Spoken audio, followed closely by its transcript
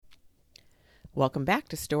Welcome back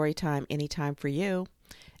to Storytime Anytime for You.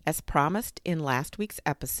 As promised in last week's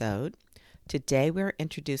episode, today we're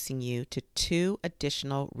introducing you to two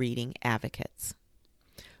additional reading advocates.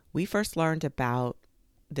 We first learned about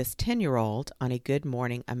this 10-year-old on a Good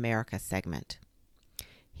Morning America segment.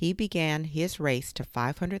 He began his race to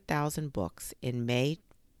 500,000 books on May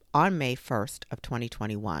 1st of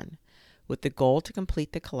 2021, with the goal to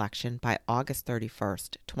complete the collection by August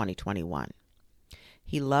 31st, 2021.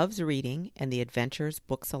 He loves reading and the adventures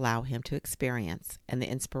books allow him to experience and the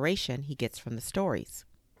inspiration he gets from the stories.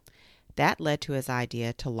 That led to his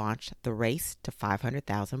idea to launch the race to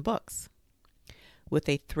 500,000 books. With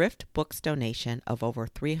a Thrift Books donation of over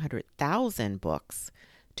 300,000 books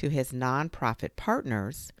to his nonprofit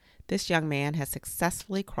partners, this young man has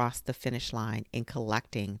successfully crossed the finish line in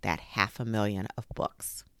collecting that 500,000 of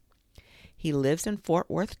books. He lives in Fort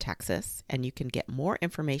Worth, Texas, and you can get more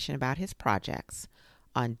information about his projects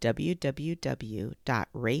on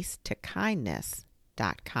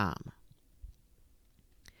www.racetokindness.com.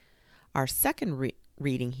 Our second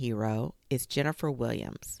reading hero is Jennifer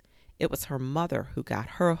Williams. It was her mother who got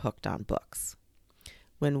her hooked on books.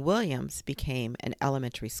 When Williams became an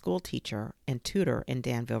elementary school teacher and tutor in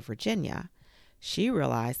Danville, Virginia, she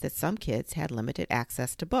realized that some kids had limited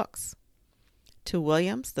access to books. To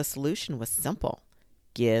Williams, the solution was simple: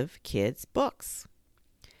 give kids books.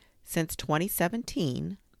 Since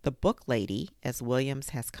 2017, the Book Lady, as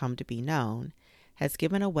Williams has come to be known, has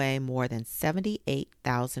given away more than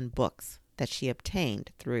 78,000 books that she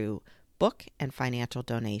obtained through book and financial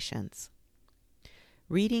donations.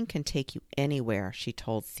 Reading can take you anywhere, she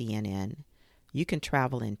told CNN. You can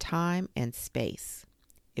travel in time and space.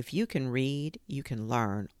 If you can read, you can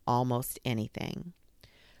learn almost anything.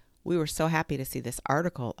 We were so happy to see this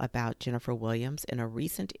article about Jennifer Williams in a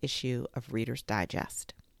recent issue of Reader's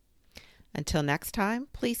Digest. Until next time,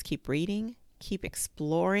 please keep reading, keep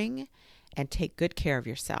exploring, and take good care of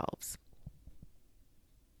yourselves.